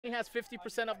only has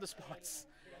 50% of the spots.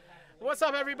 What's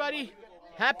up, everybody?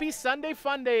 Happy Sunday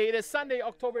Fun Day. It is Sunday,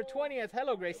 October 20th.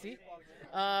 Hello, Gracie.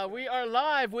 We are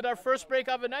live with our first break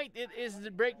of the night. It is the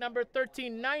break number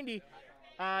 1390.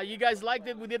 You guys liked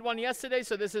it. We did one yesterday,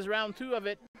 so this is round 2 of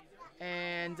it.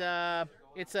 And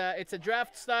it's a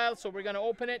draft style, so we're going to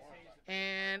open it.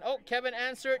 And, oh, Kevin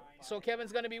answered. So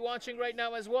Kevin's going to be watching right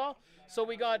now as well. So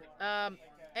we got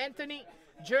Anthony,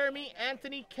 Jeremy,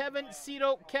 Anthony, Kevin,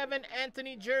 Cito, Kevin,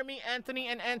 Anthony, Jeremy, Anthony,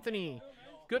 and Anthony.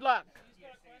 Good luck.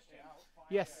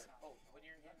 Yes.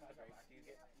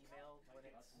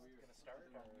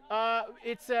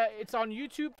 It's on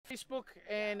YouTube, Facebook,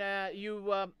 and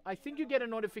I think you get a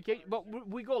notification. But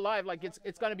we go live, like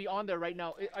it's gonna be on there right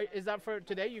now. Is that for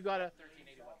today? You gotta.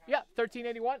 1381. Yeah,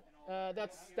 1381.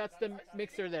 That's the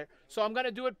mixer there. So I'm gonna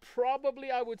do it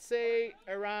probably, I would say,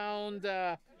 around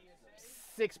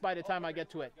 6 by the time I get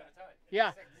to it.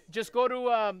 Yeah, just go to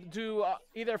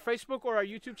either Facebook or our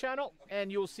YouTube channel,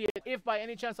 and you'll see it. If by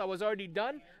any chance I was already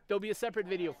done, there'll be a separate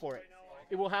video for it.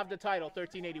 It will have the title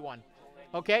 1381.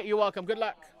 Okay, you're welcome. Good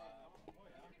luck.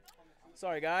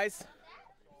 Sorry, guys.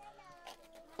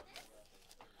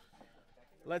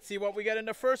 Let's see what we get in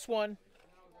the first one.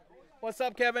 What's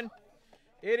up, Kevin?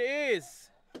 It is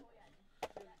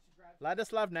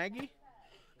Ladislav Nagy.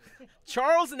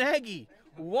 Charles Nagy.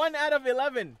 1 out of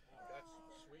 11.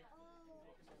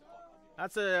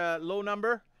 That's a low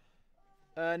number.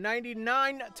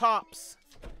 99 tops.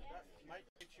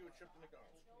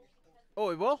 Oh,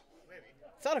 it will?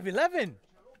 It's out of 11.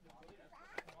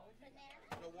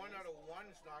 The 1 out of 1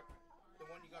 is not the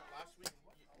one you got last week,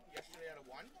 yesterday out of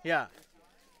 1? Yeah.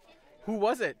 Who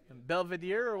was it?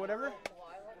 Belvedere or whatever? Y11?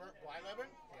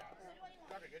 Yeah.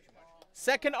 Not gonna get you much.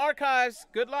 Second archives.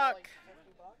 Good luck.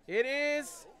 It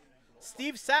is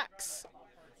Steve Sachs.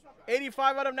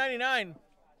 85 out of 99.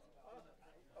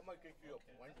 I might get you a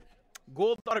Wendy's.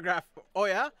 Gold autograph. Oh,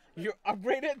 yeah? You're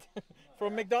upgraded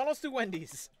from McDonald's to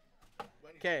Wendy's.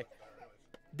 Okay.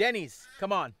 Denny's.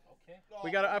 Come on. We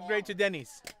got to upgrade to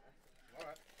Denny's. All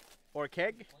right. Or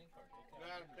Keg? Nah,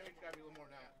 Keg's gotta be a little more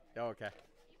than that. Oh, okay.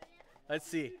 Let's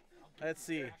see. Let's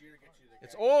see.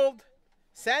 It's old.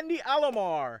 Sandy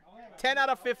Alomar. 10 out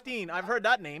of 15. I've heard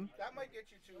that name. That might get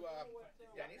you to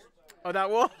Denny's. Oh, that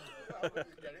will?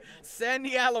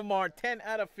 Sandy Alomar. 10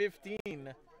 out of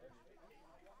 15.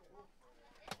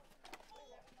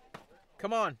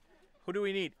 Come on. Who do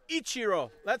we need?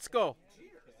 Ichiro. Let's go.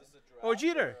 Oh,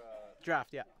 Jeter.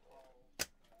 Draft, yeah.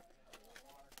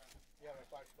 Yeah, like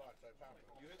 5 spots. I found it.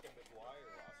 You hit the McGuire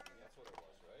last week. That's what it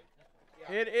was,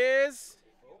 right? It is.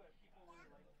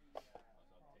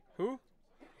 Who?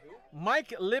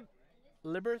 Mike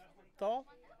Lieberthal?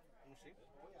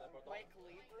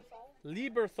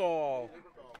 Lieberthal.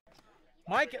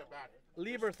 Mike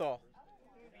Lieberthal.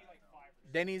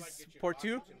 Denny's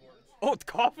Portu. Oh,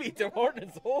 coffee to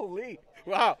Hortons. Holy.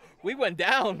 Wow. We went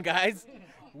down, guys.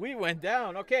 We went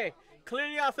down. Okay.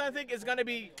 Clearly Authentic is going to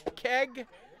be Keg.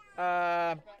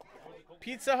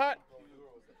 Pizza Hut.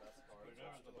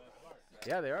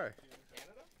 Yeah, they are.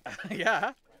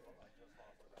 Yeah.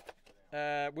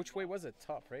 Which way was it?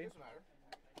 Top, right?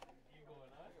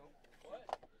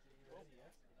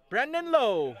 Brendan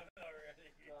Lowe.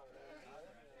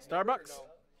 Starbucks?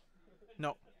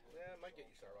 No. Yeah, it might get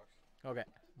you Starbucks. Okay.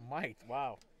 Might.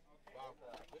 Wow. Wow.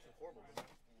 This is horrible.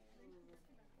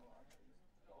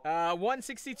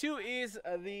 162 is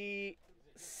the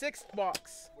 6th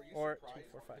box. Or 2,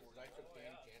 4, 5. I took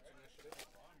Danny Jansen yesterday.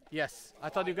 Yes. I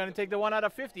thought you were going to take the 1 out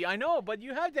of 50. I know, but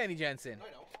you have Danny Jansen. I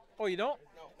know. Oh, you don't?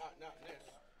 No, not this.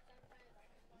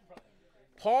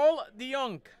 Paul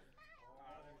DeYoung.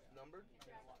 Numbered?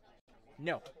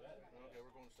 No. Okay,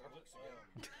 we're going to Starbucks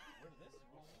again.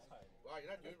 Wow,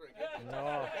 you're not doing very good.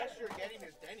 No. The best you're getting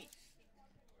is Denny's.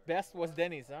 Best was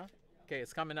Denny's, huh? Okay,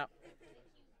 it's coming up.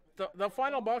 The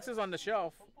final box is on the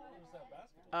shelf.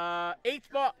 8th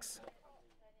box.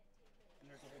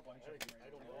 I don't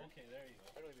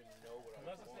even know what I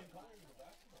was going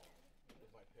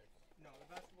with my pick. No, the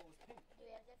basketball was pink.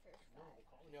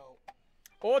 No.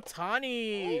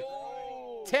 Otani.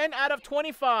 Oh! 10 out of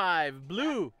 25.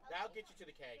 Blue. That'll get you to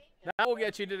the keg. That will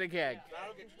get you to the keg.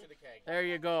 That'll get you to the keg. There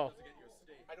you go.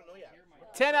 I don't know yet.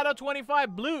 10 out of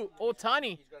 25. Blue.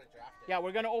 Otani. He's going to draft it. Yeah,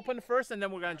 we're going to open first, and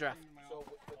then we're going to draft. So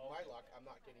with my luck, I'm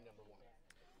not getting number 1.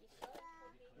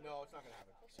 No, it's not going to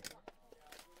happen.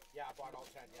 Yeah, I bought all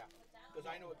 10, yeah. Because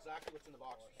I know exactly what's in the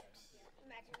boxes.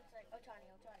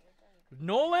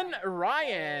 Nolan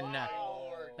Ryan.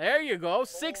 There you go.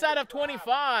 6 out of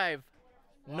 25.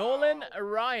 Wow. Nolan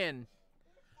Ryan.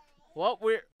 Well,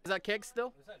 is that keg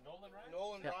still? Is that Nolan Ryan?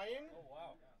 Nolan Ryan? Oh,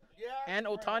 wow. Yeah. And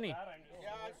Otani. Yeah,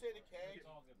 I'd say the keg.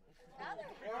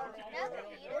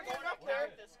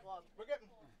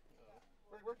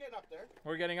 up there.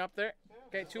 We're getting up there.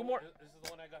 Okay, two more. This is the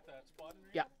one I got that spot in?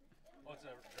 Yeah. Oh, it's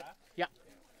a draft? Yeah.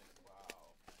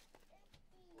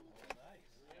 Nice.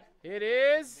 It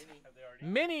is Have they already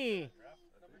Mini.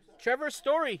 Trevor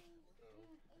Story.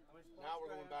 Now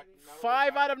we're going back. Now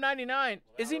 5 out of 99.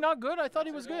 Is he not good? I thought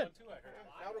he was good.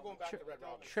 Now we're going back to Red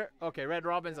Robin. Sure. Okay, Red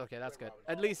Robins. Okay, that's good.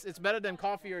 At least it's better than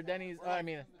coffee or Denny's. I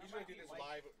mean, He's going to do this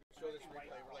live, show this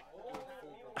replay. We're like doing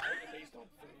food. We're working based on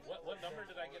food. What number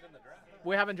did I get in the draft?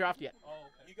 we haven't drafted yet. Oh,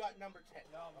 okay. You got number 10.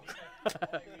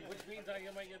 Which means I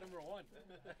might get number 1.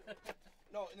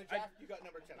 No, in the draft, you got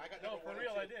number 10. I got No, number for 1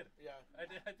 real, and I 2. did. Yeah.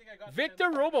 I think I got Victor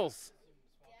 10. Robles.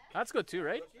 That's good too,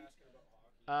 right?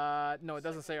 No, it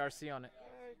doesn't say RC on it.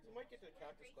 You might get to the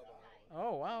Cactus Club on that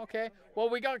one. Oh, wow, okay. Well,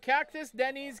 we got Cactus,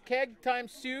 Denny's, Keg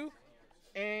times 2,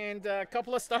 and a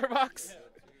couple of Starbucks.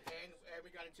 And we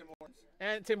got a Tim Hortons.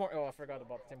 And Tim Hortons. Oh, I forgot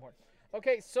about Tim Hortons.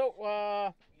 Okay,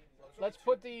 so let's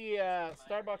put the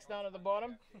Starbucks down at the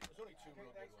bottom. There's only 2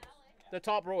 real big ones. The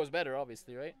top row is better,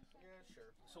 obviously, right? Yeah, sure.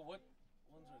 So what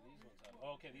ones are these ones?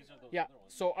 Oh, okay, these are those Yeah. other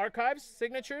ones. So archives,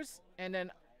 signatures, and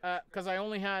then because I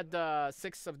only had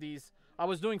 6 of these. I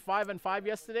was doing 5 and 5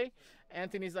 yesterday.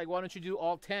 Anthony's like, why don't you do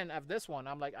all 10 of this one?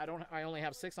 I'm like, I only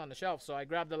have 6 on the shelf. So I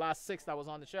grabbed the last 6 that was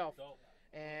on the shelf. Dope.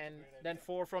 And then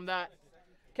 4 from that.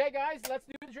 Okay, guys, let's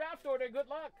do the draft order. Good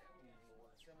luck.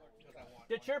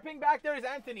 The chirping back there is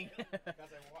Anthony. Because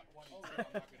I want one, I'm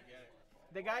not going to get it.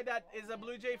 The guy that is a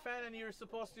Blue Jay fan, and you're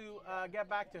supposed to get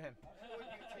back to him. Who would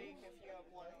you take if you have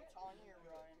one, Tony or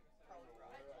Ryan? Probably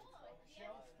Ryan.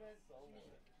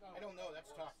 I don't know.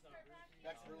 That's tough.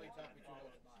 That's really tough between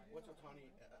those. What's Otani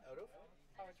out of?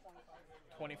 Probably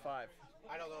 25. 25.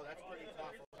 I don't know. That's pretty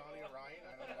tough. Otani or Ryan?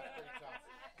 I don't know. That's pretty tough.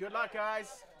 Good luck,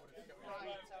 guys.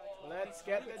 Ryan's out. Let's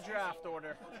get the draft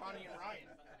order. Otani and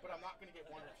Ryan. But I'm not going to get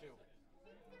 1 or 2.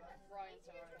 Ryan's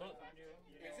out.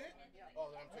 Is it? Oh,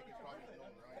 then I'm taking probably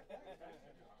Nolan Ryan.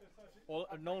 Well,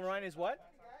 Nolan Ryan is what?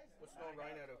 What's Nolan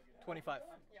Ryan out of? 25.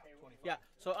 25. Yeah.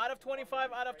 So out of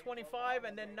 25,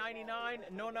 and then 99,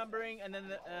 no numbering, and then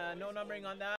no numbering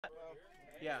on that.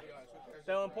 Yeah.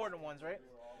 The important ones, right?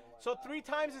 So 3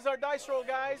 times is our dice roll,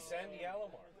 guys. Sandy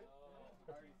Alomar.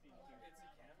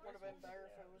 Would have been better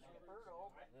if it was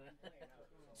Roberto.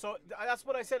 So that's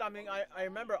what I said. I mean, I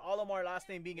remember Alomar last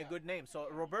name being a good name. So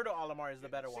Roberto Alomar is the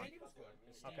better one. Sandy was good.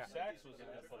 Steve Okay. Sachs was a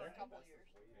good player. A couple years.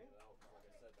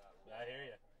 I hear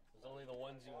you. There's only the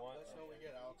ones you want. That's what we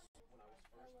get, Alex.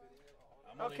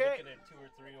 I'm only Okay. looking at 2 or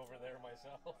 3 over there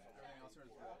myself.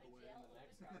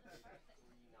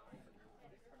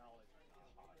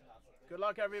 Good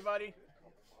luck, everybody.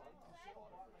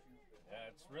 Yeah,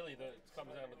 it's really it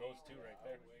comes down to those 2 right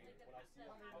there.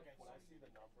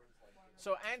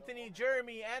 So Anthony,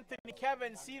 Jeremy, Anthony,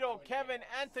 Kevin, Cito, Kevin,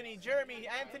 Anthony, Jeremy,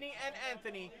 Anthony, and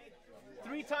Anthony.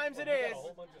 3 times it is.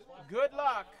 Good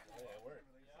luck. Yeah, it worked.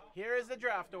 Here is the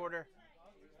draft order.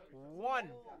 1,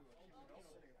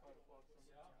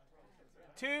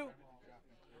 2,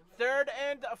 third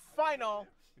and final.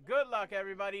 Good luck,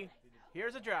 everybody.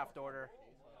 Here's a draft order.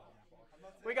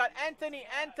 We got Anthony,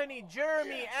 Anthony,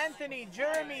 Jeremy, Anthony,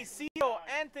 Jeremy, Cito,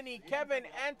 Anthony, Kevin,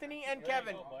 Anthony, and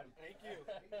Kevin. Thank you.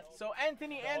 So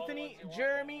Anthony, Anthony,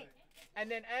 Jeremy, and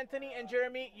then Anthony and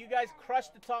Jeremy. You guys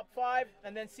crushed the top 5,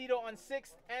 and then Cito on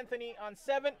 6th, Anthony on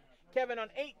 7th, Kevin on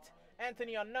 8th,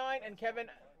 Anthony on 9, and Kevin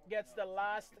gets the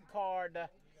last card.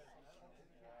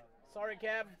 Sorry,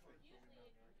 Kev.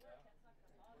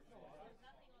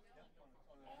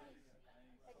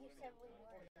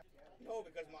 No,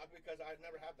 because I've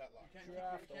never had that luck.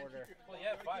 Draft order. Well,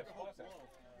 yeah, 5 spots.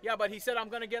 Yeah, but he said I'm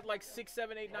gonna get like 6,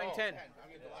 7, 8, 9, 10. I'm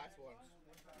getting the last ones.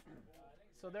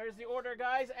 So there's the order,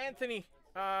 guys. Anthony,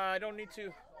 I don't need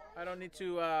to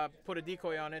put a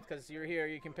decoy on it because you're here.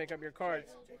 You can pick up your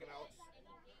cards. Taking Alex.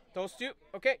 Those 2.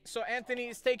 Okay, so Anthony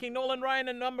is taking Nolan Ryan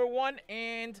on number 1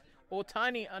 and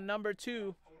Otani on number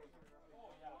 2.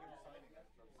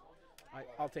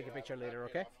 I'll take a picture later,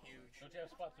 okay? Don't you have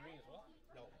spot 3 as well?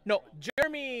 No,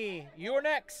 Jeremy, you're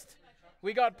next.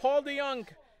 We got Paul DeYoung,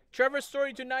 Trevor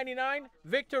Story to 99,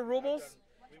 Victor Rubles,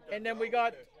 and then we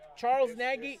got Charles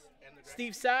Nagy,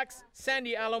 Steve Sachs,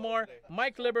 Sandy Alomar,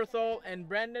 Mike Liberthal, and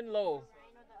Brandon Lowe.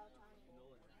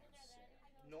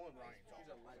 Nolan Ryan's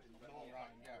awesome. Nolan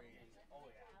Ryan, yeah.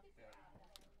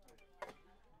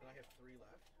 And I have 3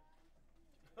 left.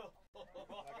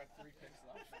 I got 3 picks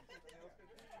left.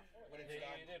 When it's Yeah,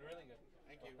 done, you did really good.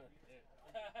 thank you.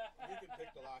 You can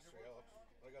pick the last 3, Alex.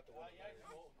 I got the one that matters.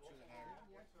 Choose an iron.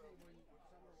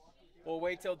 We'll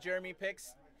wait till Jeremy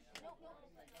picks.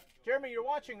 Jeremy, you're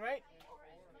watching, right?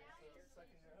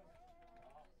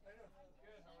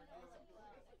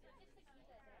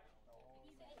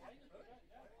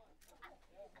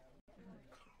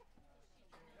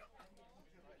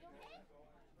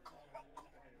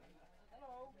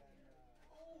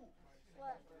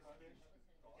 What?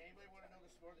 Anybody want to know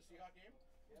the score of the Seahawks game?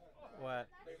 What?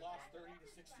 They lost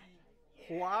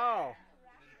 30-16. Wow.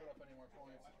 Didn't put up any more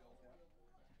points.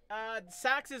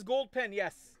 Sachs' gold pen,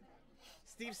 yes.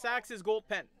 Steve Sachs' gold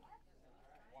pen.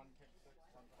 One pick six.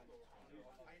 That's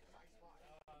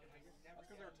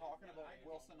because they were talking about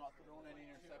Wilson not throwing any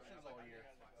interceptions all year.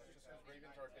 It's just because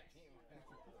Ravens are a good team.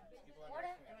 What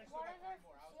if the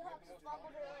Seahawks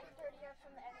fumbled it like 30 yards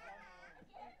from the end zone?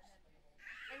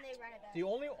 And they run it back.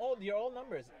 Your all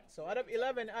numbers. So out of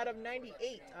 11, out of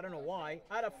 98, I don't know why.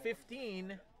 Out of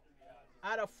 15,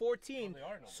 out of 14.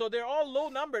 So they're all low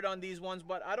numbered on these ones,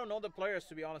 but I don't know the players,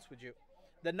 to be honest with you.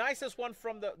 The nicest one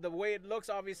from the way it looks,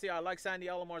 obviously, I like Sandy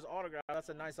Alamore's autograph. That's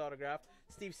a nice autograph.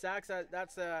 Steve Sachs,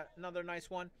 that's another nice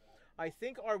one. I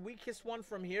think our weakest one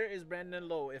from here is Brandon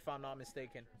Lowe, if I'm not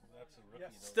mistaken. That's a rookie,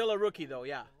 though. Still a rookie, though,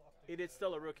 yeah. It is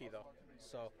still a rookie, though.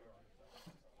 So.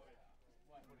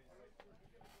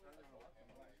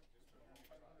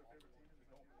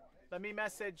 Let me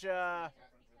message. Let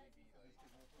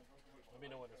me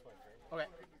know when this went, Jeremy. Okay.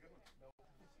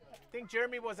 I think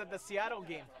Jeremy was at the Seattle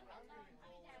game.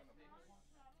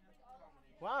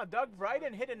 Wow, Doug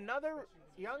Bryden hit another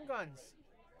Young Guns.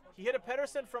 He hit a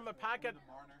Pedersen from a packet.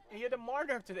 He hit a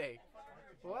Marner today.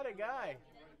 What a guy.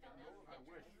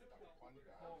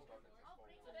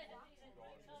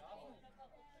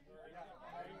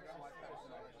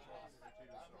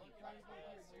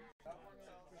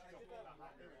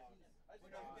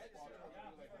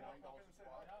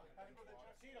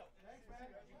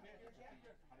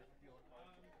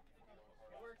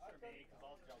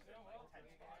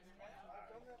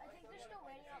 I think they're still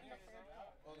waiting on the third.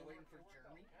 Oh, they're waiting for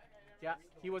Jeremy? Yeah,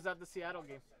 he was at the Seattle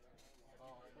game.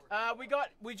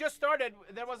 We just started.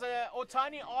 There was a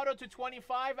Otani auto to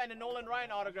 25 and a Nolan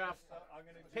Ryan autograph.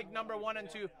 Pick number 1 and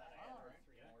 2.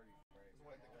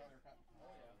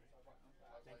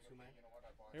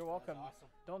 You're welcome.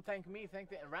 Don't thank me. Thank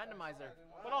the randomizer.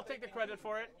 But I'll take the credit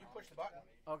for it. You push the button.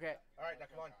 Okay. All right, now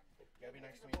come on. You gotta be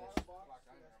nice to me in this.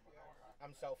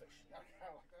 I'm selfish. It's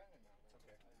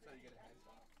okay. So you get a hand.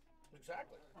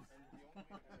 Exactly.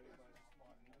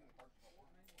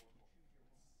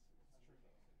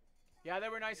 Yeah, they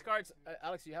were nice cards.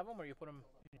 Alex, you have them or you put them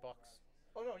in the box?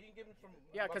 Oh no, you can give him from.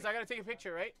 Yeah, because I gotta take a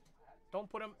picture, right?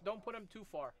 Don't put them too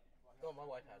far. No, my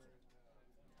wife has it.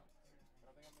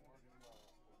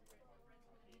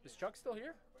 Is Chuck still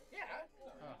here? Yeah.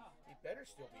 He better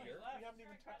still be here. We haven't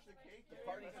even touched the cake. The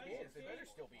party's his. They better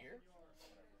still be here.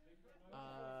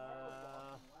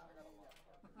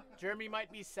 Jeremy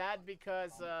might be sad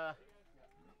because There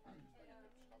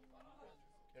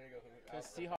you go. the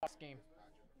Seahawks game.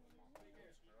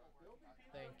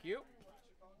 Thank you.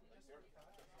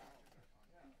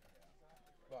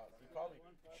 Well, we probably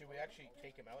should we actually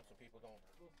take him out so people don't.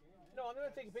 No, I'm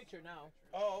gonna take a picture now.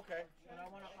 Oh, okay. But I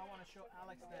wanna show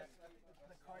Alex the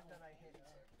card that I hit.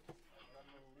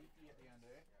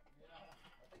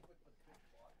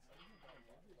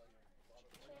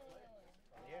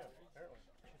 Yeah, apparently.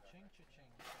 Cha-ching,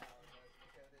 cha-ching.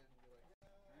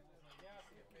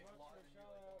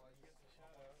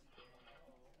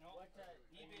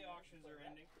 eBay auctions are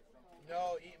ending.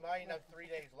 No, mine have 3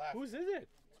 days left. Whose is it?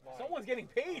 It's mine. Someone's getting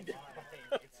paid.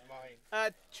 It's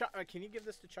mine. Chuck, can you give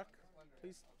this to Chuck,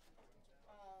 please?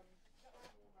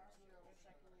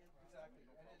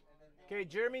 Okay,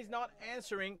 Jeremy's not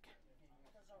answering.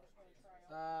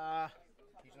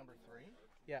 He's number 3.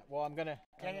 Yeah. Well, I'm gonna.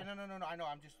 Yeah, no. I know.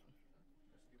 I'm just.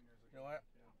 You know what?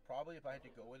 Probably if I had to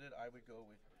go with it, I would go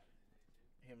with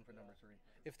him for number 3.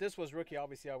 If this was rookie,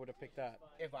 obviously I would have picked that.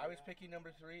 If I was picking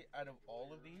number 3 out of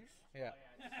all of these, Yeah.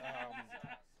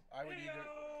 I would either.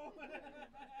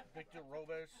 Victor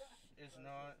Robes is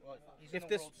not. Well, he's If in the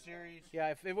this- World Series. Yeah.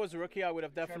 If it was rookie, I would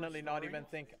have Trevor definitely not Story. even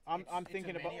think. I'm It's a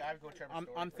thinking about. mini. I would go Trevor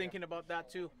Story I'm for thinking about that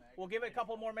too. We'll give it a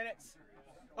couple more minutes.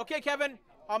 Okay, Kevin.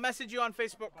 I'll message you on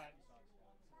Facebook.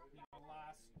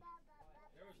 Last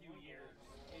few years,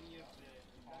 any of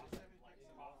the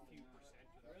top few percent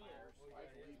of the players,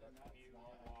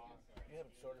 You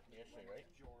haven't sorted from yesterday, right?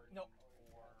 No.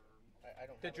 I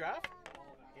don't. The have it. draft?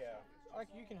 Yeah.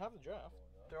 You can have the draft.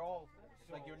 They're all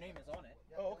like your name is on it.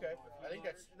 Oh, okay. I think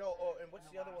that's no. Oh, and what's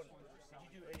the other one? Did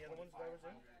you do any other ones that I was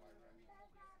in?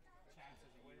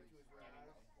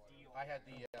 I had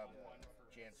the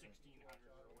Jansen.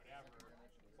 1600 or whatever,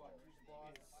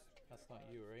 That's not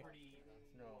you, right?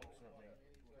 No, it's not me.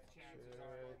 chances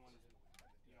are the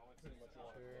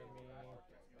ones,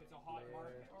 it's a hot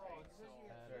market, right? So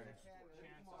There. chances are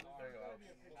There you go.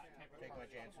 that type of Take my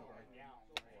card Jansen. right now,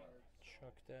 right?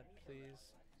 Chuck that,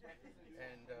 please. And I think that's it. I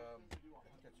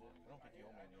don't think the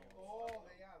O-Man anymore. Oh,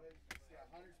 yeah,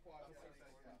 100 spots.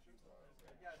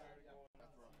 Yeah, there we go.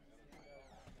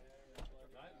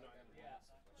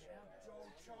 Joe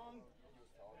Chung.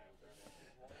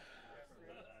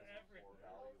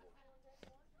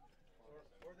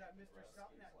 Or that Mr.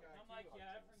 Something that guy. I'm like,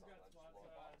 yeah, everyone got spots.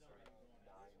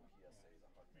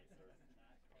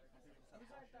 Who's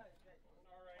that guy?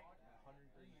 All right.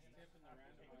 He's tipping the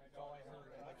random. That's all I heard.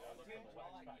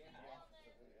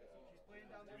 She's playing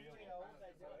down there with Leo.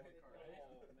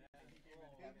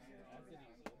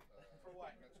 For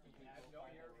what?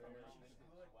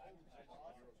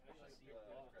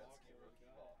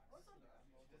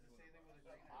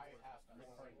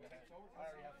 I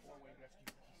already have 4 Wayne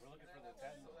Gretzky. We're looking for the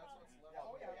 10. So that's what's left.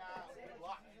 Oh, yeah. Good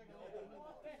luck. I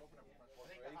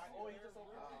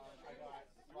got,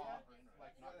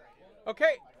 like, not right.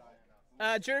 Okay.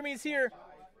 Jeremy's here.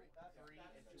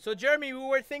 So Jeremy, we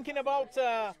were thinking about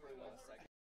All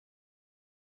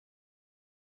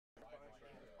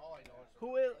I know is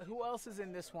who else is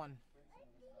in this one.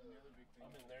 I'm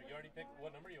in there. You already picked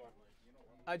what number you want?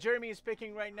 Jeremy is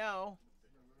picking right now.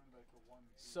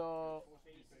 So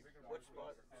what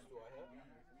spots do I have?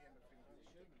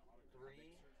 3,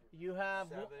 you have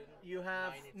 7, you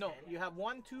have 9, and no 10. you have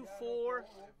 1, 2, 4,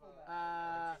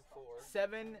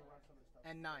 7,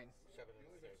 and 9. 7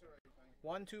 and 6.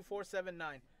 1, 2, 4, 7,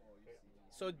 9.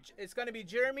 So it's gonna be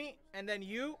Jeremy and then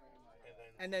you,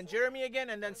 and then Jeremy again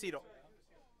and then Cito.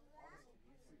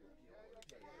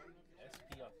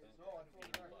 SP Authentic,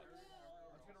 $80.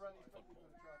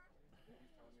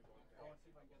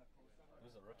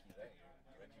 Who's the rookie that year?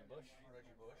 Reggie Bush?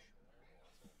 Reggie Bush.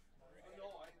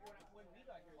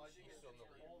 He's still in the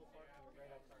league.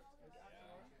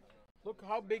 Look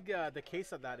how big the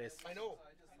case of that is. I know.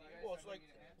 Well, it's like,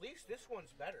 at least this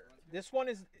one's better. This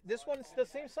one's the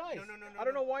same size. No. I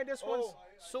don't know why this one's Oh.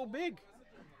 so big.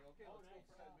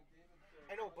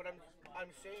 I know, but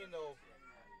I'm saying though.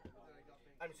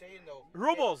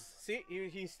 Rubles. See,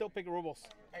 he still picked Rubles.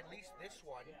 At least this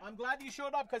one. I'm glad you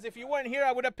showed up because if you weren't here,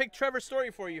 I would have picked Trevor's Story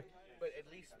for you. But at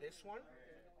least this one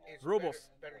is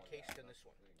Rubles. better case than this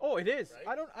one. Oh, it is.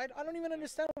 Right? I don't even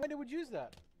understand why they would use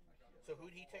that. So who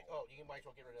did he take? Oh, you might as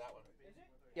well get rid of that one.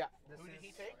 Yeah. Who did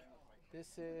he take?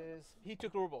 He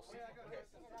took Rubles. Okay.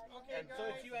 And So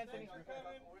it's you, Anthony.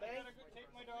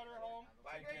 Take my daughter home.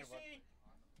 Bye, Gracie.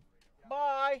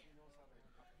 Bye.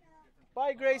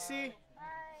 Bye, Gracie. Bye.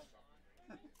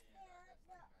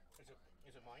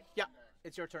 Is it mine? Yeah,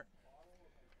 it's your turn.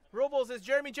 Rubles is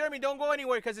Jeremy. Jeremy, don't go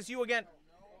anywhere because it's you again.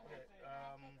 Okay.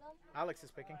 Alex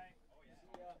is picking. You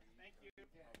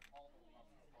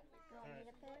want me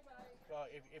to pick?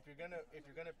 If you're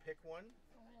gonna pick one,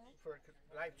 for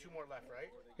I have 2 more left, right?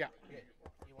 Yeah. Yeah.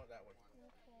 You want that one?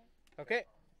 Okay.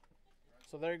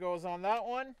 So there goes on that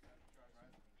one.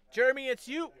 Jeremy, it's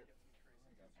you.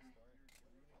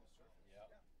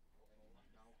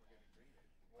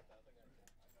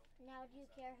 Now, do you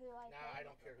care who I Nah, pick? I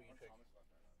don't care who you pick.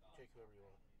 Take whoever you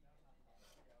want.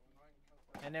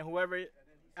 And then whoever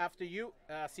after you,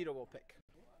 Cito will pick.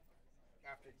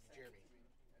 After Jeremy.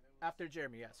 After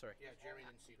Jeremy, yeah, sorry. Yeah, Jeremy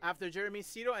then Cedar. After Jeremy,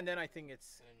 Cito, and then I think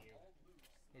it's And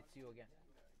you. you again.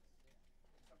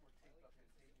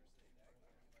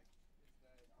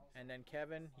 And then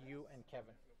Kevin, you, and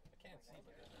Kevin. I can't see,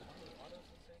 but there's how many autos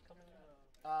does it say coming in?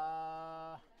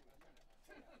 I'll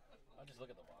just look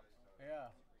at the box. Yeah.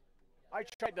 I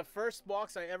tried the first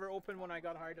box I ever opened when I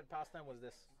got hired at Pastime was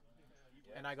this.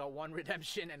 And I got 1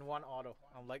 redemption and 1 auto.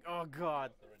 I'm like, oh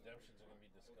God. The redemptions are going to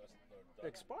be discussed. Or done.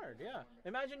 Expired, yeah.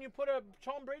 Imagine you put a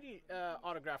Tom Brady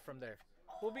autograph from there.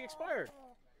 Will be expired.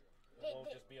 It won't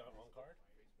just be on one card?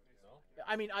 No?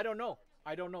 I mean, I don't know.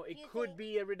 It You could think-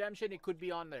 be a redemption. It could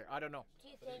be on there. I don't know. Do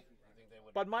you think? You think they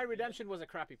would? But my redemption was a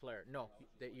crappy player. No,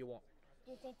 that you won't.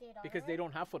 Do you think they'd Because honor they it?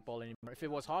 don't have football anymore. If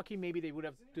it was hockey, maybe they would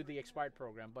have do the expired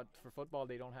program. But for football,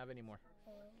 they don't have anymore.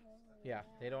 Yeah,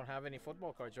 they don't have any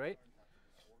football cards, right?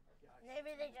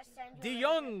 Maybe they just send you. De a-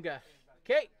 Jong.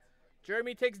 Okay.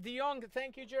 Jeremy takes De Jong.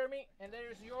 Thank you, Jeremy. And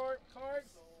there's your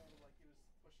cards.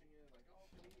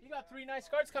 You got 3 nice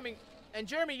cards coming. And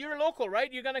Jeremy, you're local,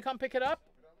 right? You're going to come pick it up?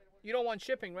 You don't want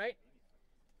shipping, right?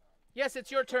 Yes,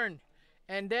 it's your turn.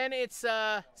 And then it's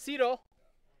Cito,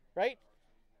 right?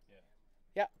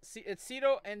 Yeah. Yeah, it's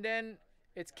Cito, and then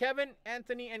it's Kevin,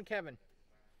 Anthony, and Kevin.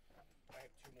 I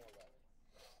have 2 more left.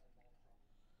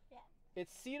 Yeah.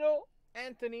 It's Cito,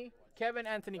 Anthony, Kevin,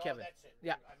 Anthony, Oh, Kevin. that's it.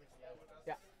 Yeah. I missed the other one.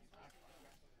 Yeah.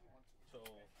 So,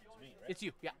 it's me, right? It's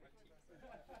you. Yeah.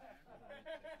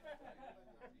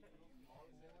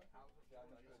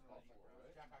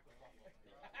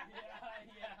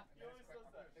 Yeah. He always says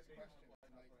that. His question.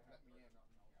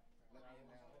 See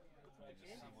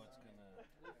what's gonna.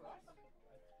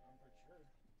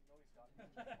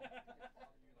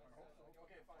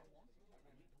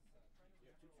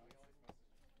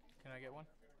 Can I get one?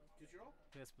 Two-zero?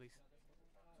 Yes, please.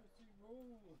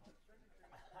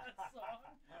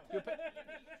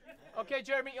 Okay,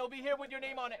 Jeremy, it'll be here with your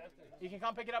name on it. You can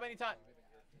come pick it up anytime.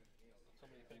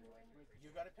 You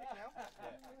got a pick now?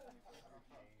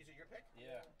 Is it your pick?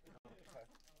 Yeah. Okay.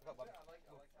 Go, bud. I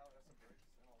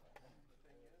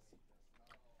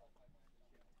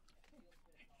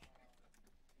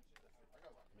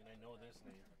mean, I know this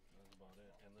name. That's about it.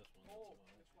 And this one.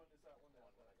 That's about it.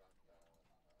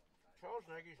 Charles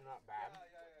Nagy's not bad.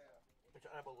 It's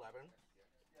at 11. Which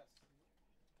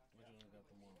one got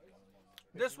the more value?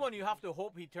 This one, you have to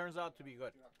hope he turns out to be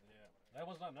good. Yeah. That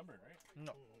was not numbered, right?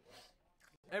 No.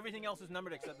 Everything else is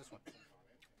numbered except this one. This is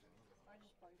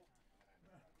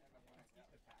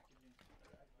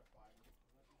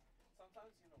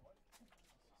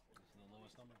the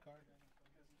lowest numbered card.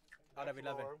 Out of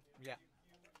 11. Lower. Yeah.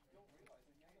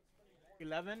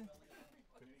 11,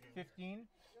 15,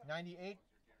 98,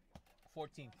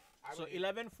 14. I So would-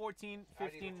 11, 14, I'd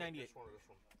either 15, take 98. This one or this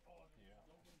one. Yeah.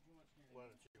 One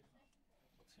and two.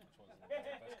 Let's see which one's in the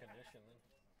best condition then.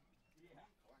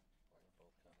 They're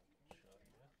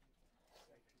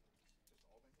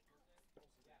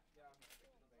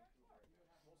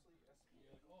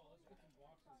both kind of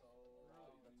shot,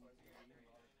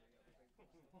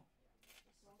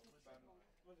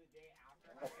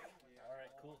 yeah. All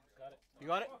right, cool. Got it. You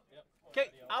got it? Yep.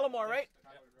 Okay, Alomar, right?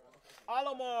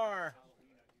 Alomar.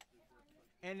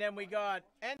 And then we got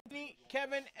Anthony,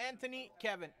 Kevin, Anthony,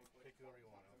 Kevin. Pick whoever you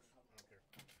want, Alex. I don't care.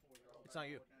 It's not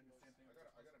you.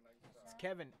 It's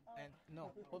Kevin. And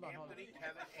no, hold on, hold on. Anthony,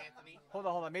 Kevin, Anthony. Hold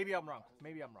on. Maybe I'm wrong.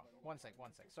 One sec.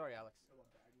 Sorry, Alex.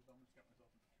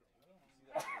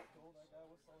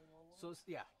 So,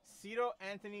 yeah. Cito,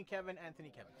 Anthony, Kevin,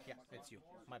 Anthony, Kevin. Yeah, it's you.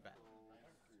 My bad.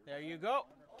 There you go.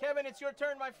 Kevin, it's your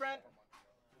turn, my friend.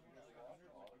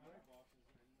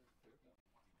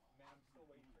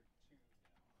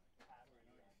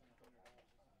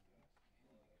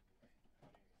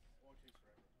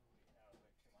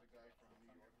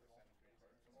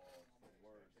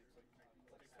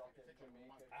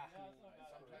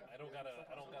 I don't gotta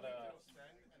I don't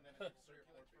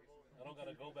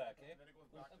gotta go back, eh?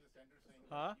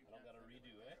 Huh? I don't gotta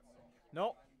redo, eh? No.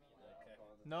 Okay.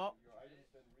 No. So I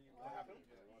don't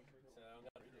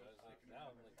gotta redo. I was like, now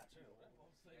I'm like concerned.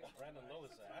 Brandon Lowe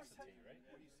is acetate, right?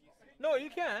 No, you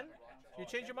can. You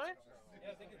change your mind?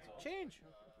 Yeah, I think it's all. Change.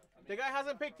 The guy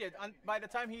hasn't picked it. By the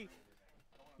time you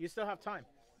still have time.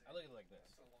 I look at it like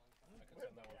this. I could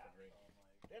send that one for Drake.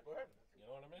 Yeah, go ahead. You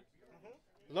know what I mean?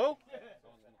 Low?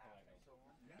 Someone's gonna come like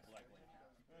black lady.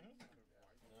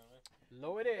 You know what I mean?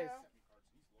 Low it is.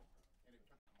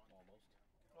 Almost.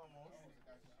 Almost.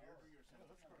 I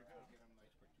think I'll take my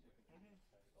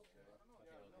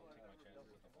chances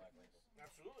with the black lady.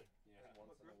 Absolutely. Yeah.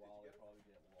 Once in a while, they probably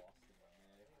get lost in the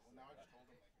mix. I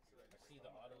see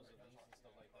the autos at least and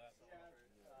stuff like that.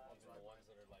 Those are the ones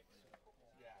that are like kind of.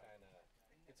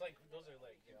 It's like those are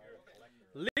like if you're a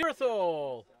collector.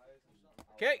 Lieberthal.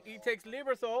 Okay, he takes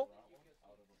Lieberthal.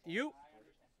 You.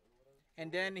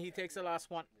 And then he takes the last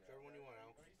one. Whichever one you want,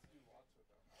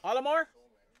 Alex. Alomar.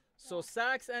 So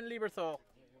Sachs and Lieberthal.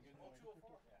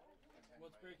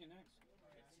 What's breaking next?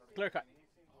 Clear cut.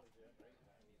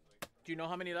 Do you know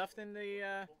how many left in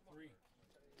the... 3.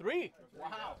 3?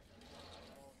 Wow.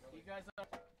 You guys are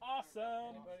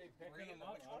awesome. Anybody picking them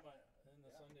up? In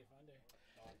the Sunday Fun Day.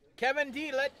 Kevin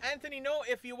D, let Anthony know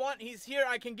if you want. He's here.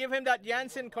 I can give him that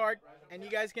Jansen card, and you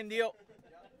guys can deal.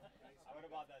 I would have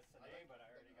bought that Sine, but I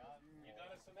already got it. You got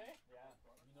a Sine? Yeah.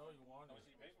 You know you want it.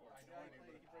 I know I did,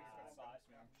 but if he breaks that size,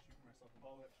 man, I'm shooting myself in the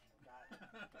foot.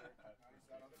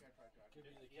 Could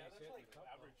be the Yeah, case that's hit like the cup.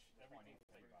 average everything.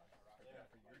 Yeah,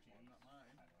 for your team, not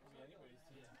mine. Anyways,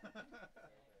 yeah. $50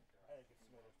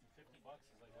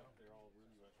 is like they're all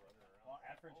really much running around. Well,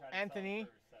 Efren tried Anthony,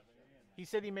 to sell it for 70 and he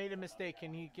said he made a mistake.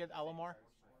 Can he get Alomar?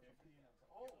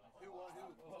 Who?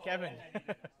 Kevin. Tell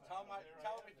him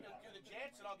if he'll do the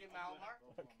Jansen, I'll give him Alomar.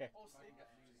 Okay. Oh, Steve.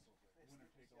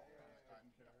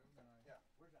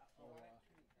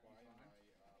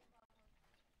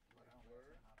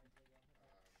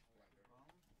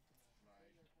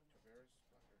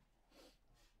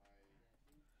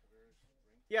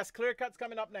 Yes, clear cut's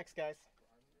coming up next, guys.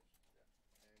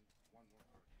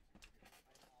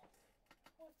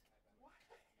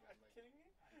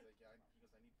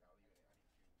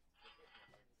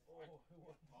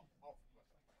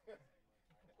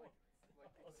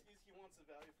 He wants the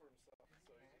value for himself,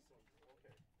 so he's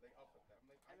okay. Like up with them.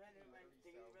 Like I And then can literally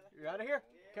dig sell. you, brother. You're out of here?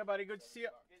 Okay, buddy. Good to see you.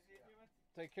 Good to see you too, man.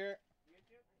 Take care. You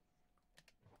too.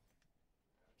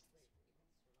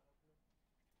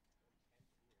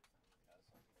 That's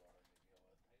something water to deal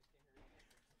with.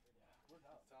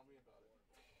 Tell me about it.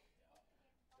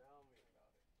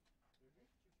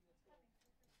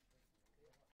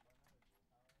 Tell me about it.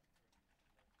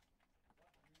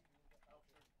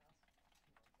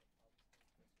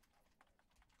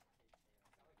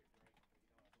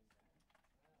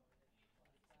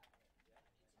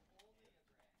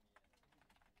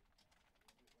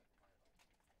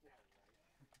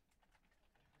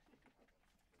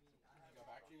 I got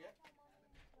back to you yet?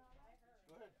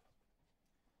 Go ahead.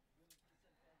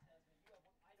 Yeah,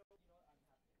 that gold lining, Goodwins.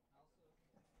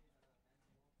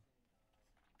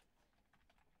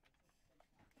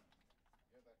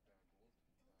 Perfect.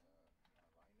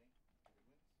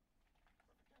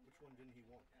 Which one didn't he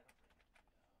want?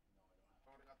 No,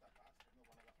 I would have got that last one. The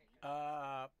one I got from you.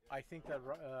 I think that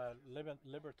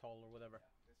Libertol or whatever.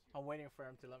 I'm waiting for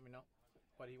him to let me know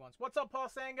what he wants. What's up, Paul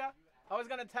Sanga? I was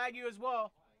gonna tag you as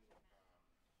well.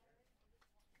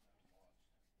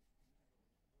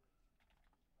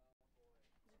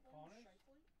 Connors?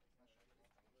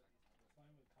 Not Shankly.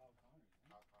 Playing with Kyle Connors.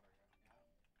 Kyle Connor, yeah.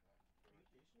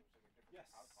 Communication? It was like a different Yes.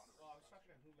 Kyle Connor. Oh, I was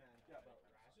talking to who, man? Yeah, about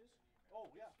Razes.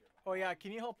 Oh, yeah. Oh yeah,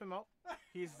 can you help him out?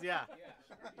 He's yeah. Yeah.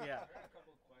 Yeah. I got a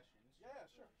couple of questions. Yeah,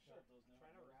 sure.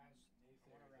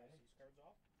 Trying to razz these cards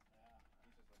off.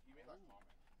 He's just like, he made that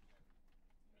comment.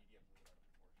 And media blew it out of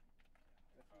proportion.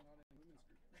 Definitely not in the women's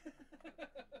group.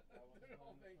 That wasn't They're all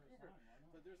on the first Vancouver. line, why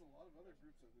not? But there's a lot of other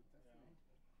groups that would definitely.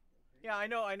 Yeah, I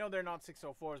know they're not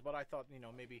 604s, but I thought, you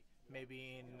know, maybe in The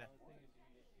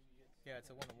thing is, if you get yeah, it's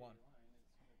a 1-on-1. line, it's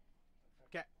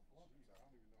Okay. Jeez, I don't even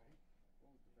know. What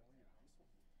was the value of this one?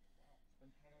 I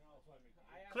don't know. That's what I mean.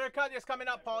 Clear cut is coming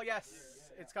up, Paul.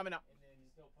 Yes, it's coming up. And then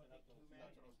still putting up those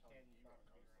That's what I was telling candy you. bars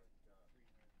I was like,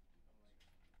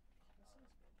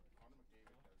 Connor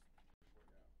McDavid does his work. Then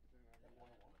I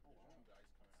mean, Two guys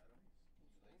coming at him.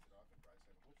 He lays it off and Bryce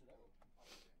said, "What's that?" I'm like, "Why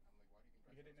do you think?"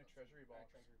 You hit it in a treasury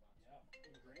box. Yeah.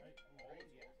 Green? All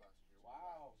his goals last year.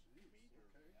 Wow. Major.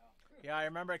 Okay. Yeah, I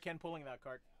remember Ken pulling that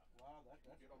card. Wow, that's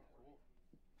pretty cool.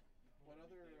 What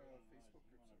other Facebook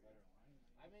groups are there?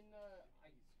 I'm in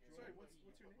Sorry, what's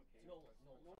your name? No.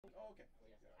 Oh, okay.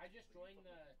 I just joined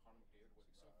Connor McDavid with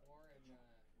 604 and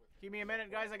Give me a minute,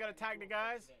 guys. I gotta tag the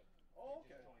guys. Oh,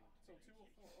 okay. So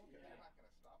 204. Okay. They're not gonna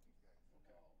stop these guys.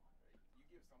 Okay. Right? You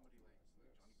give somebody like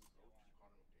Johnny Gaudreau to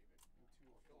Connor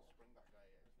McDavid, he'll spring that guy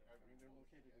in. I mean, they're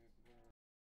located in.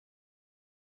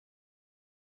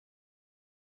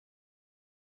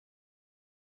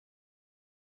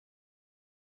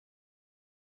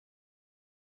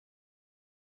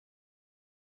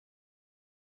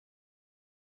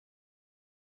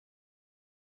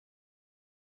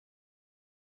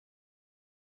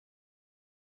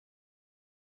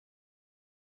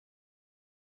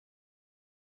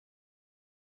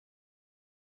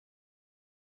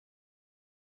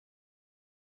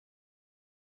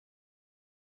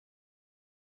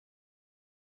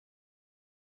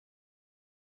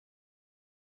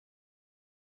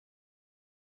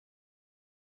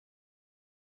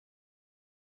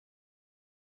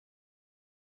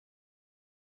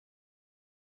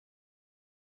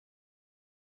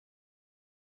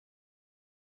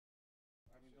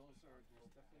 I mean, those are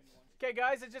definitely the ones. Okay,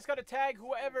 guys, I just gotta tag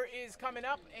whoever is coming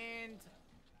up, and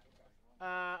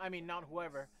I mean not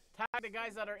whoever. Tag the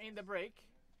guys that are in the break.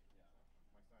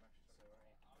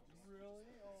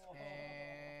 Really? Oh.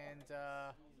 And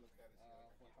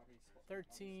How many spots?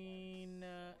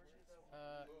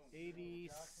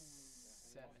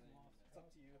 1387. It's up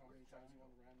to you how many times you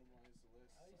want to randomize the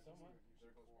list.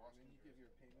 There goes And then you give your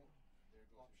payment There goes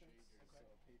the options. shade. So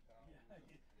PayPal.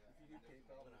 If you do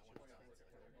PayPal, then it's expensive.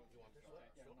 You want this?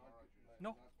 Yeah, not, No,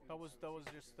 not that was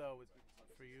just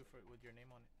for you with your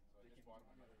name on it.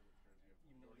 They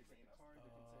can email you the card. They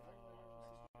can say,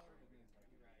 Uh,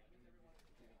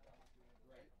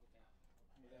 right.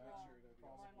 And then make sure to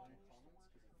possibly comments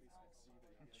because if Facebook see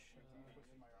that you get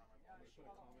they put a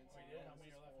comment saying, How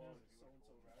many are left now? so and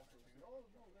so oh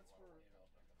no,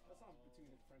 that's not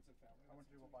between friends and family. I went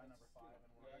to go buy number 5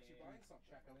 and we're actually buying something.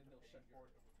 Check out and then they'll shut your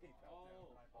PayPal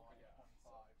down.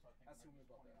 That's who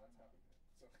about that.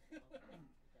 That's happened.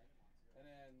 So and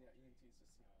then EMT is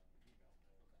just email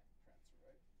transfer,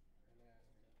 right? And then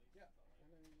and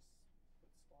then you just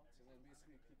put spots and then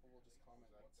basically people will just comment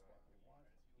what spot they want.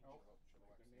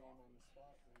 Their name on the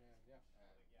spot and then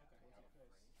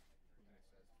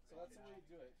so that's the way you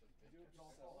do it. You do it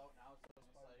yourself. That's probably the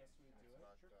best way to do it.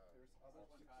 There's other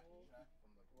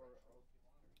people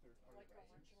or third party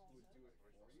wrestlers who would do it for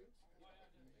you.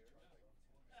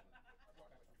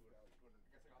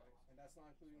 And that's not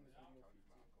including the video feed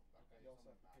too. You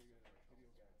also have to pay the video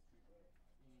guys to do the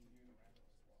random as well.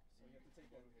 So you have to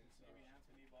take that into consideration. Maybe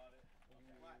Anthony bought it. When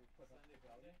you put up the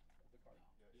value of the card.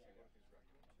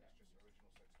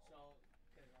 So,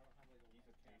 because I don't have like a web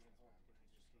camera at home, can I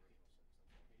just take a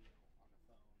video on the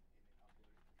phone and then upload it to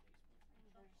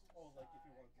Facebook? Oh, like if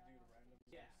you wanted to do the random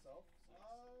yourself?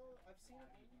 I've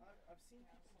seen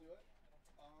people do it.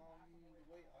 The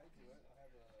way I do it, I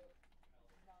have a.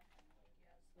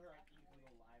 Or like you can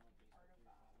go live on Facebook through your phone,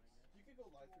 I guess. You could go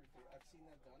live through Facebook. I've seen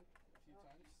that done a few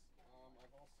times.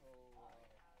 I've also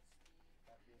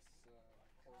had this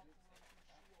recorded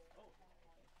app,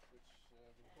 which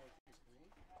records your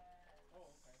screen.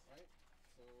 Oh, okay. Right?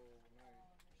 So when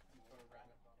I put a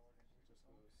random, it just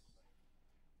goes,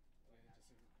 and then it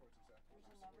just records exactly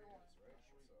what your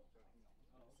screen is, right?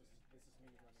 So this is me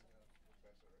running an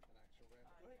actual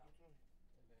random.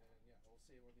 And then yeah, it'll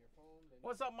save on your phone. Then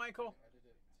What's up, Michael? edit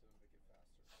it to make it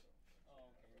faster. So. Oh,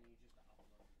 okay. And you just upload.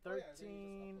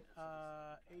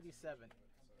 1387.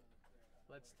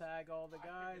 Let's tag all the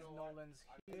guys. Nolan's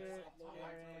here.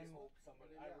 Aaron, Chuck,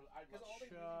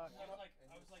 I was like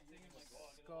thinking like, oh,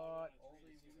 Scott,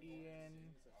 Ian,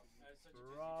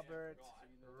 Robert,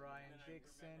 Ryan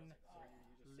Dixon,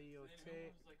 Leo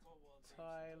Tate,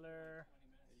 Tyler,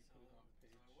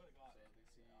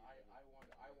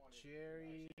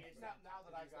 Jerry, Now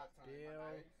that I got time,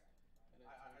 Bill,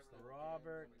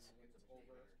 Robert,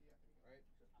 Right?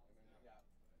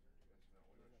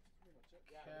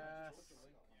 Cass,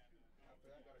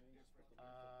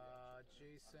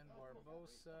 Jason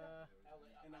Barbosa,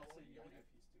 And I'll say you if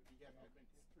he's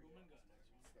too. Blumen gun.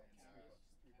 $3,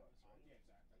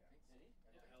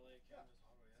 right?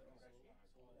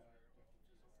 Yeah,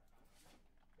 exactly. Yeah.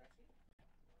 LA cameras.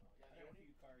 I got a few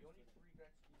cards. The only 3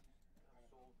 Gretzky's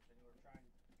sold anywhere from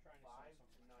Trying to sell 5 some. to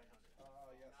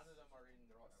 900. Yes. None of them are in.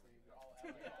 They're all LA.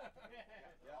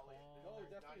 Yeah, All no,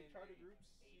 they're definitely Not in charter the groups.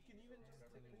 You can even just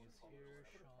take Everything's pictures,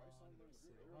 here. put a price on them.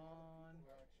 Sean,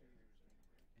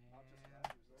 Not just and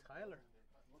wrestlers, they'll Tyler.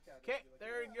 look at it Okay, and be like,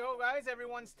 there yeah, you go, guys.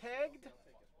 Everyone's tagged. I'll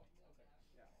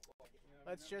take it. Yeah.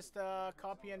 Let's just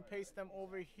copy and paste them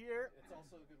over here. It's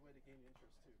also a good way to gain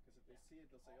interest too, because if they see it,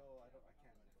 they'll say, "Oh, I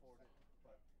can't afford it."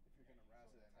 But if you're gonna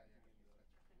razz it, tag me in the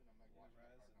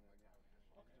razz, and then yeah,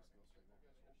 it just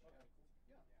goes straight over.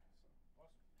 Yeah. So.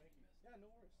 Awesome. Thank you. Yeah, no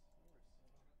worries.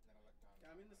 No worries. Yeah,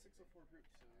 I'm in the 604 group.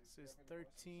 So This is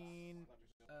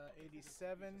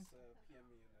 1387. Just PM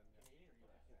me and then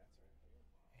yeah, I can answer it.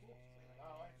 And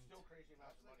Still crazy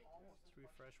amounts of money. let's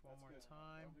refresh one more Good.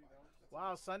 time. That's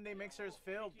Wow, Sunday Mixer is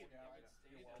filled.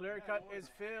 Clear Cut is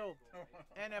filled.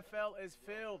 NFL is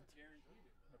filled.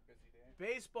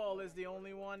 Baseball is the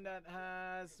only one that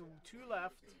has 2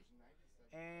 left.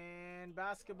 And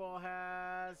basketball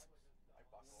has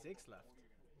 6 left.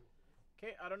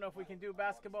 Okay, I don't know if we can do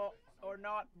basketball or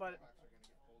not, but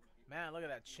man, look at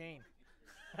that chain.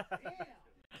 I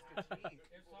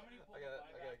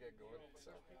gotta get going.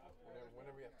 So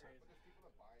whenever we have time.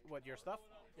 What, your stuff?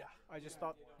 Yeah. I just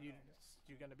thought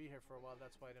you're gonna be here for a while.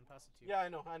 That's why I didn't pass it to you. Yeah, I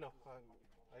know. I got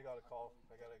a call.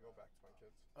 I gotta go back to my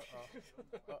kids.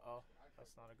 Uh-oh.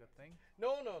 That's not a good thing.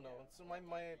 No. So my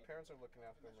parents are looking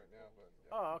after them right now, but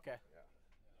yeah, Oh, okay.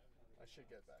 I should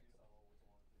get back to them.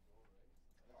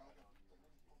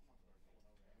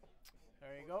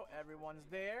 There you go. Everyone's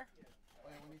there. Oh,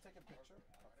 yeah, when you take a picture,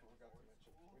 I forgot to mention.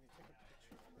 When you take a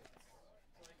picture, when you take a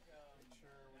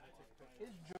picture.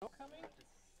 Is Joe coming?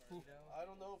 I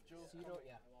don't know if Joe's coming.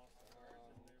 Yeah.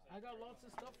 I got lots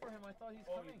of stuff for him. I thought he's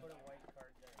Oh, coming. you put a white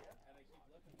card there. And I keep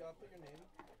looking. You gotta put your name.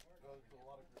 Go to a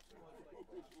lot of groups. Put a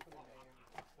name,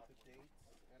 put the date,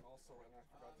 and also, and I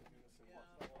forgot to do this in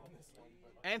this one,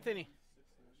 but Anthony,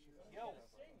 Yo.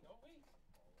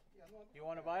 you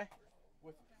want to buy?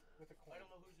 with a coin. I don't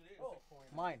know whose it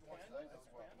is. Mine. As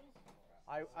well.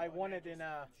 I won it in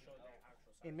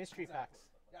mystery packs.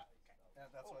 Yeah,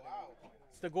 that's why they want the coin.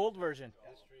 It's the gold version.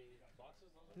 History boxes.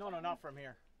 No, not from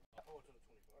here. Oh, it's on the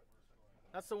 24th.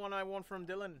 That's the one I won from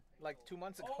Dylan like 2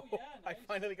 months ago. Oh, yeah, I nice.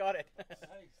 finally got it. Nice.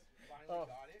 Finally Oh.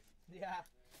 got it. Yeah.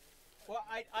 Well,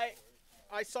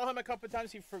 I saw him a couple of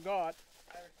times. He forgot.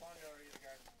 I responded already to the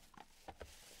guy.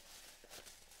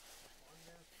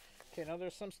 Okay, now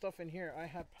there's some stuff in here. I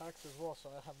had packs as well, so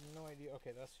I have no idea.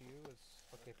 Okay, that's you. It's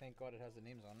okay. Thank God it has the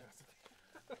names on it.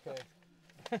 Okay.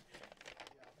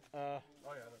 Oh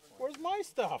yeah, that's fine. Where's my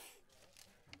stuff?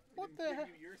 What the heck?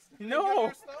 Your stuff.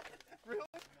 No, Really?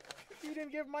 you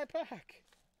didn't give my pack.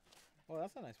 Oh,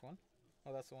 that's a nice one.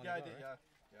 Oh, that's the one. Yeah, you I got, did. right?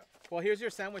 Yeah. Well, here's your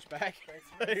sandwich bag. Thanks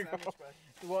for There the you go. sandwich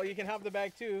bag. Well, you can have the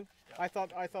bag too. I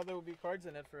thought there would be cards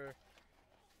in it for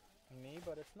me,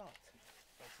 but it's not.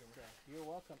 So, you're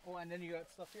welcome. Oh, and then you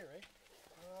got stuff here, right?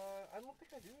 I don't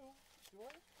think I do. Do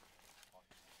I?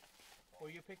 Well,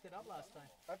 you picked it up last time.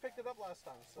 I picked it up last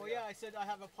time. So Oh yeah, I said I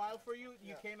have a pile for you.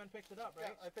 You came and picked it up,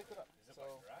 right? Yeah, I picked it up. So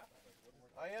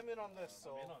I am in on this.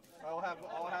 So I'll have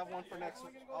one for next.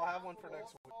 I'll have one for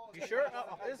next week. You sure?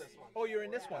 I'll have this one. Oh, you're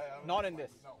in this one, not in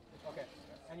this. Okay.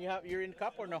 And you're in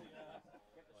cup or no?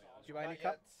 Did you buy any Not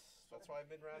cup? yet. That's why I've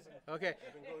been razzing. Okay.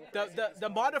 I've been going The, crazy the this the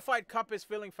week. modified cup is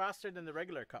filling faster than the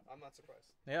regular cup. I'm not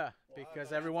surprised. Yeah,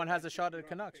 because everyone has a shot at the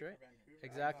Canucks, right?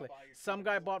 Exactly. Some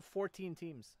guy bought 14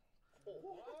 teams.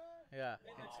 Yeah.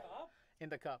 In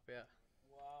the cup, yeah.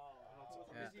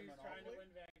 Yeah. He's trying to win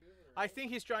Vancouver. I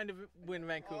think he's trying to win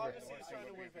Vancouver. Obviously, he's trying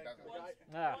to win Vancouver.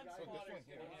 Yeah.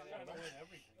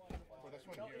 For this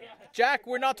one here, Jack,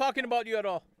 we're not talking about you at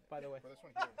all, by the way. for this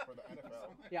one here, for the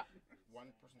NFL, Yeah. one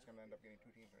person's gonna end up getting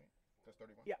 2 teams, right? That's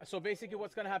 31. Yeah, so basically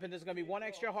what's going to happen, there's going to be one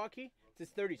extra hockey,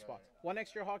 it's 30 spots. One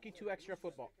extra hockey, 2 extra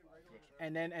football.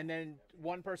 And then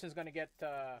one person's going to get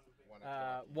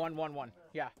one.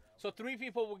 Yeah. So 3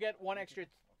 people will get 1 extra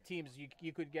teams.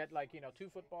 You could get 2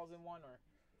 footballs in one, or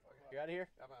you out of here?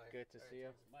 I'm out of here. Good to see you.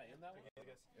 Am I in that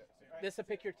one? This is a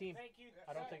pick your team. Thank you.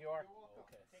 I don't think you are.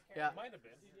 Okay. Yeah. Might have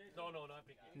been. No, not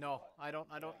big. No, I don't.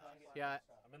 Yeah,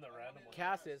 I'm in the random one.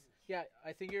 Cass is. Yeah,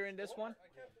 I think you're in this one.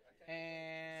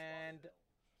 And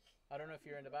I don't know if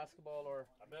you're into basketball or.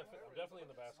 I'm definitely in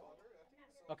the basketball.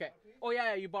 Okay. Oh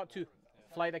yeah, you bought 2.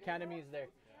 Flight Academy is there,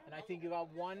 and I think you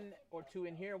got 1 or 2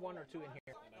 in here, 1 or 2 in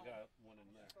here. And I got one in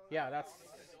there. Yeah,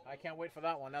 I can't wait for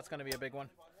that one. That's gonna be a big one.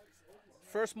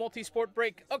 First multi-sport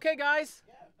break. Okay, guys.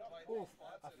 Oof,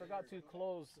 I forgot to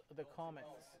close the comments.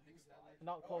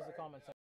 Not close the comments.